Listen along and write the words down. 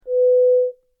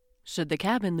Should the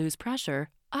cabin lose pressure,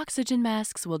 oxygen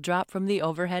masks will drop from the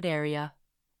overhead area.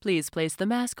 Please place the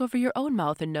mask over your own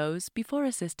mouth and nose before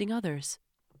assisting others.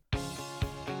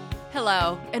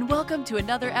 Hello, and welcome to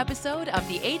another episode of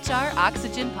the HR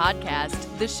Oxygen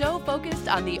Podcast, the show focused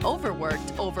on the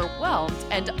overworked, overwhelmed,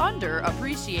 and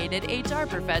underappreciated HR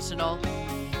professional.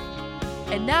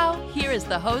 And now, here is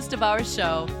the host of our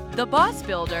show, the boss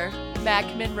builder,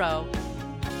 Mac Monroe.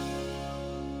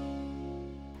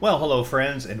 Well, hello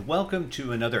friends, and welcome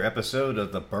to another episode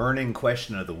of the Burning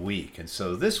Question of the Week. And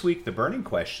so this week, the burning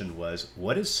question was,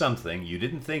 what is something you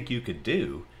didn't think you could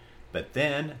do, but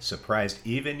then surprised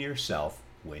even yourself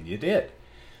when you did?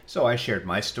 So I shared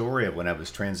my story of when I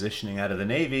was transitioning out of the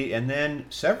Navy, and then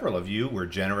several of you were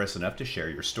generous enough to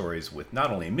share your stories with not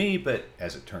only me, but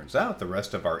as it turns out, the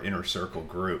rest of our Inner Circle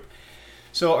group.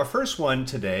 So our first one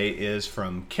today is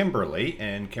from Kimberly,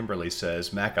 and Kimberly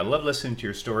says, Mac, I love listening to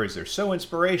your stories. They're so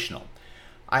inspirational.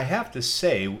 I have to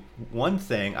say, one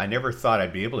thing I never thought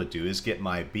I'd be able to do is get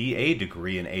my BA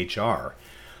degree in HR.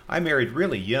 I married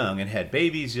really young and had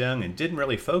babies young and didn't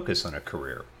really focus on a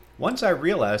career. Once I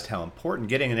realized how important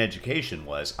getting an education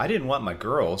was, I didn't want my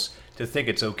girls to think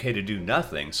it's okay to do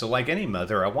nothing, so like any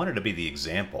mother, I wanted to be the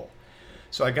example.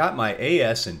 So I got my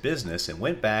AS in business and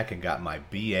went back and got my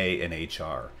BA in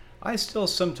HR. I still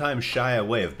sometimes shy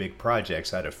away of big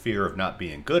projects out of fear of not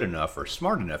being good enough or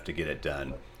smart enough to get it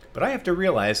done, but I have to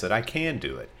realize that I can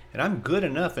do it, and I'm good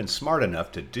enough and smart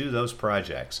enough to do those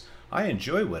projects. I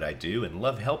enjoy what I do and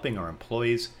love helping our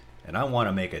employees, and I want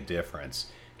to make a difference.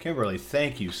 Kimberly,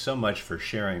 thank you so much for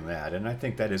sharing that, and I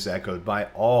think that is echoed by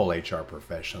all HR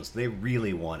professionals. They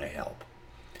really want to help.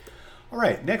 All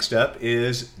right, next up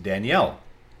is Danielle.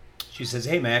 She says,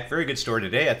 hey Mac, very good story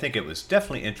today. I think it was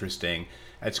definitely interesting.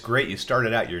 It's great you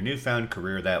started out your newfound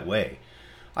career that way.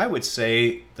 I would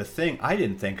say the thing I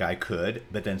didn't think I could,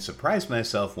 but then surprised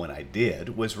myself when I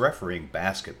did, was refereeing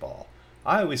basketball.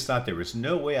 I always thought there was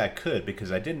no way I could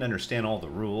because I didn't understand all the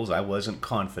rules, I wasn't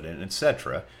confident,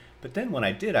 etc. But then when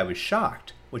I did, I was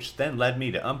shocked, which then led me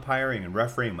to umpiring and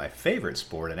refereeing my favorite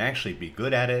sport and actually be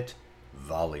good at it,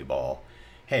 volleyball.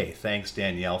 Hey, thanks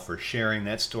Danielle for sharing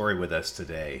that story with us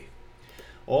today.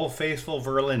 Old faithful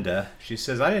Verlinda, she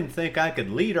says, I didn't think I could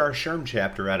lead our SHRM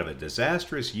chapter out of a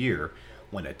disastrous year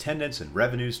when attendance and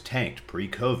revenues tanked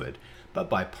pre-COVID, but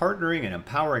by partnering and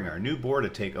empowering our new board to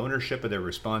take ownership of their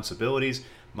responsibilities,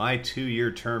 my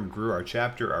 2-year term grew our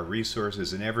chapter, our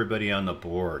resources, and everybody on the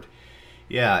board.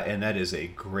 Yeah, and that is a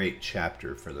great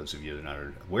chapter for those of you that are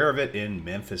not aware of it in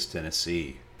Memphis,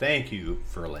 Tennessee. Thank you,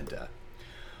 Verlinda.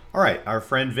 All right, our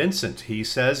friend Vincent, he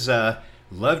says,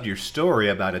 loved your story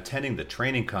about attending the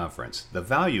training conference. The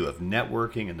value of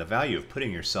networking and the value of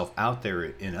putting yourself out there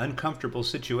in uncomfortable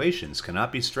situations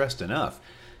cannot be stressed enough.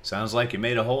 Sounds like you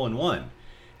made a hole in one.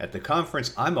 At the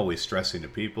conference, I'm always stressing to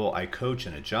people I coach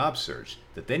in a job search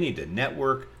that they need to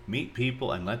network, meet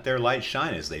people, and let their light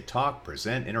shine as they talk,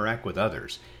 present, interact with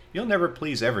others. You'll never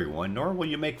please everyone, nor will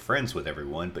you make friends with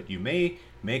everyone, but you may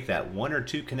make that 1 or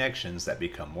 2 connections that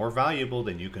become more valuable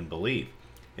than you can believe.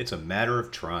 It's a matter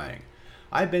of trying.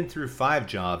 I've been through 5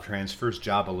 job transfers,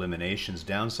 job eliminations,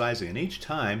 downsizing, and each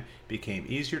time became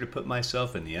easier to put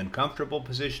myself in the uncomfortable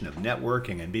position of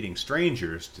networking and meeting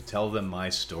strangers to tell them my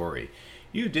story.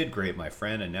 You did great, my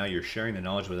friend, and now you're sharing the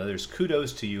knowledge with others.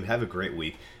 Kudos to you. Have a great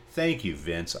week. Thank you,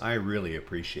 Vince. I really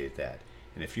appreciate that.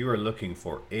 And if you are looking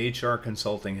for HR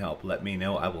consulting help, let me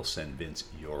know. I will send Vince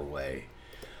your way.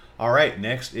 All right,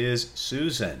 next is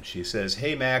Susan. She says,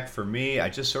 hey Mac, for me, I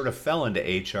just sort of fell into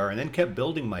HR and then kept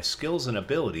building my skills and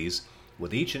abilities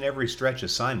with each and every stretch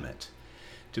assignment.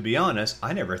 To be honest,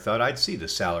 I never thought I'd see the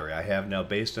salary I have now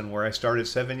based on where I started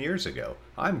 7 years ago.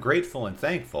 I'm grateful and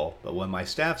thankful, but when my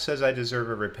staff says I deserve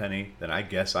every penny, then I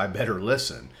guess I better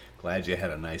listen. Glad you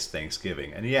had a nice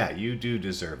Thanksgiving. And yeah, you do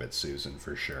deserve it, Susan,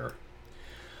 for sure.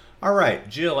 All right,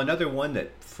 Jill, another one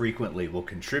that frequently will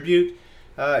contribute.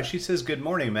 She says, good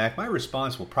morning, Mac. My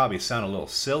response will probably sound a little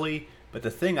silly, but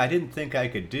the thing I didn't think I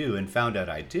could do and found out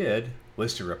I did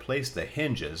was to replace the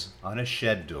hinges on a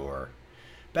shed door.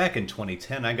 Back in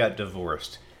 2010, I got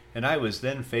divorced, and I was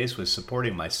then faced with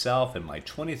supporting myself and my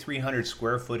 2,300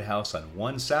 square foot house on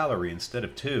 1 salary instead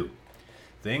of 2.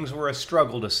 Things were a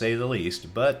struggle to say the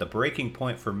least, but the breaking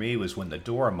point for me was when the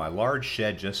door on my large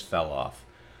shed just fell off.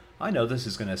 I know this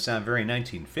is going to sound very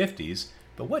 1950s,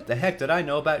 but what the heck did I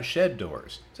know about shed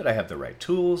doors? Did I have the right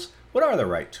tools? What are the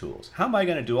right tools? How am I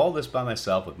going to do all this by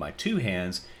myself with my 2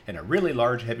 hands and a really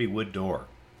large heavy wood door?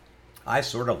 I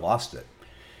sort of lost it.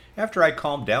 After I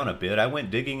calmed down a bit, I went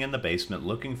digging in the basement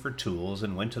looking for tools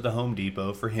and went to the Home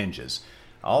Depot for hinges.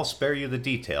 I'll spare you the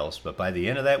details, but by the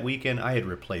end of that weekend, I had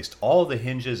replaced all the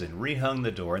hinges and rehung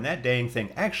the door, and that dang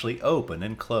thing actually opened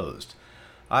and closed.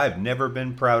 I've never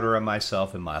been prouder of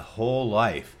myself in my whole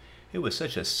life. It was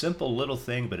such a simple little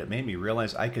thing, but it made me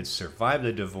realize I could survive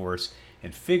the divorce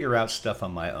and figure out stuff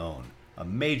on my own. A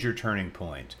major turning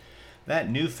point. That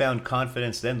newfound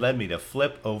confidence then led me to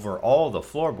flip over all the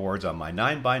floorboards on my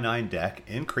 9x9 deck,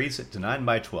 increase it to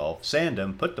 9x12, sand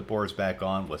them, put the boards back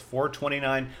on with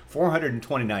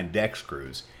 429 deck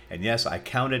screws. And yes, I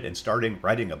counted and started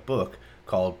writing a book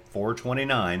called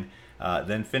 429,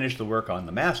 then finished the work on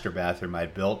the master bathroom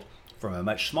I'd built from a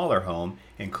much smaller home,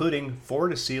 including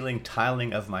floor-to-ceiling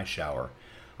tiling of my shower.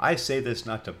 I say this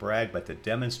not to brag, but to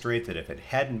demonstrate that if it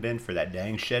hadn't been for that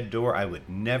dang shed door, I would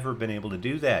never been able to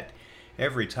do that.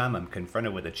 Every time I'm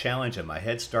confronted with a challenge and my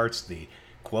head starts the,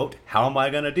 quote, how am I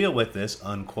going to deal with this,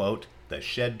 unquote, the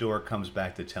shed door comes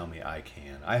back to tell me I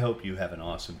can. I hope you have an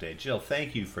awesome day. Jill,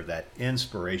 thank you for that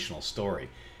inspirational story.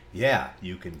 Yeah,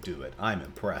 you can do it. I'm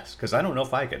impressed, because I don't know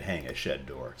if I could hang a shed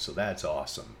door, so that's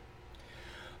awesome.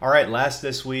 All right, last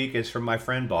this week is from my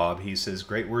friend Bob. He says,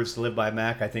 great words to live by,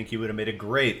 Mac. I think you would have made a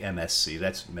great MSC.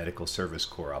 That's Medical Service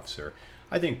Corps Officer.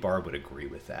 I think Barb would agree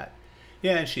with that.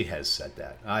 Yeah, and she has said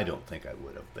that. I don't think I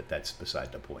would have, but that's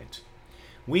beside the point.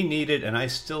 We needed, and I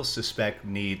still suspect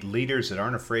need, leaders that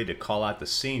aren't afraid to call out the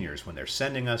seniors when they're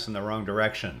sending us in the wrong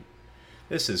direction.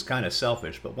 This is kind of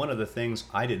selfish, but one of the things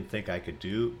I didn't think I could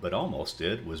do, but almost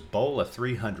did, was bowl a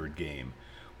 300 game.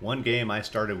 One game I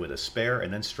started with a spare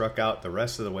and then struck out the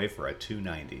rest of the way for a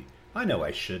 290. I know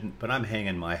I shouldn't, but I'm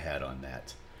hanging my hat on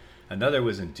that. Another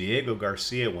was in Diego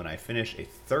Garcia when I finished a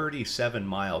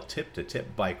 37-mile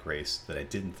tip-to-tip bike race that I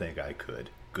didn't think I could.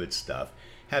 Good stuff.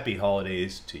 Happy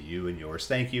holidays to you and yours.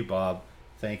 Thank you, Bob.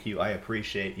 Thank you. I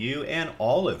appreciate you and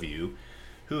all of you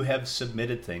who have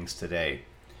submitted things today.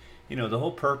 You know, the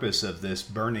whole purpose of this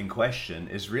burning question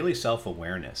is really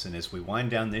self-awareness. And as we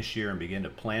wind down this year and begin to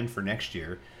plan for next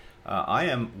year, I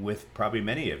am, with probably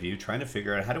many of you, trying to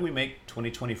figure out how do we make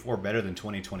 2024 better than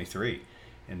 2023?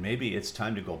 And maybe it's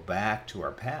time to go back to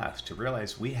our past to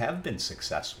realize we have been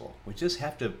successful. We just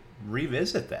have to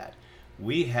revisit that.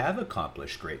 We have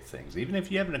accomplished great things. Even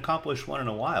if you haven't accomplished one in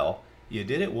a while, you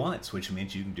did it once, which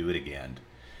means you can do it again.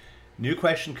 New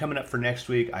question coming up for next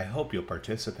week. I hope you'll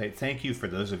participate. Thank you for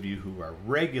those of you who are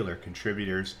regular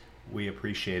contributors. We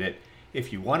appreciate it.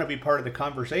 If you want to be part of the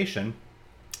conversation,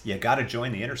 you got to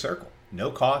join the Inner Circle. No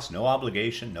cost, no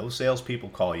obligation, no salespeople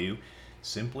call you.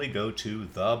 Simply go to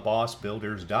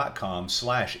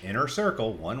thebossbuilders.com/inner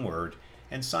circle, one word,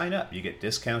 and sign up. You get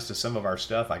discounts to some of our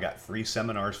stuff. I got free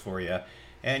seminars for you,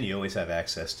 and you always have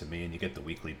access to me, and you get the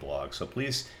weekly blog. So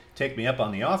please take me up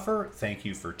on the offer. Thank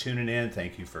you for tuning in.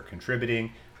 Thank you for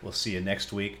contributing. We'll see you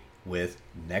next week with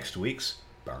next week's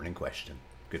Burning Question.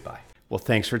 Goodbye. Well,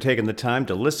 thanks for taking the time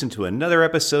to listen to another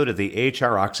episode of the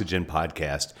HR Oxygen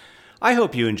podcast. I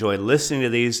hope you enjoy listening to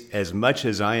these as much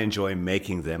as I enjoy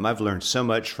making them. I've learned so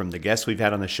much from the guests we've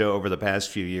had on the show over the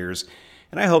past few years,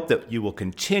 and I hope that you will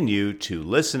continue to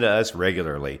listen to us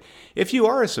regularly. If you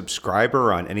are a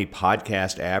subscriber on any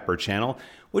podcast app or channel,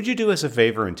 would you do us a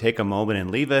favor and take a moment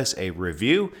and leave us a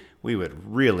review? We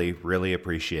would really, really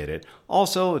appreciate it.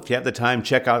 Also, if you have the time,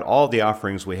 check out all the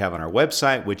offerings we have on our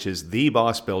website, which is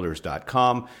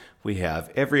thebossbuilders.com. We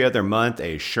have every other month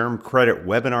a SHRM Credit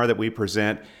webinar that we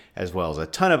present, as well as a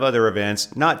ton of other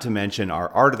events, not to mention our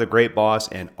Art of the Great Boss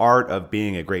and Art of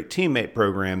Being a Great Teammate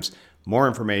programs. More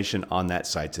information on that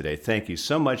site today. Thank you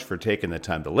so much for taking the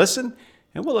time to listen,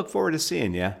 and we'll look forward to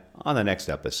seeing you on the next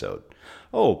episode.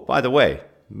 Oh, by the way,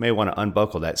 you may want to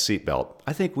unbuckle that seatbelt.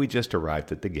 I think we just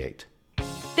arrived at the gate.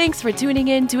 Thanks for tuning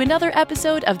in to another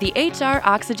episode of the HR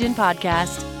Oxygen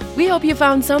podcast. We hope you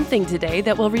found something today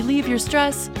that will relieve your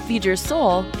stress, feed your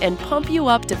soul, and pump you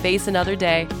up to face another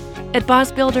day. At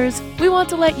Boss Builders, we want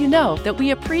to let you know that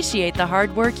we appreciate the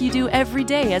hard work you do every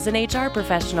day as an HR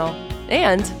professional.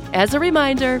 And, as a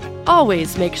reminder,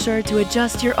 always make sure to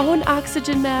adjust your own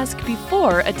oxygen mask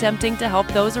before attempting to help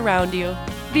those around you.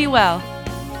 Be well.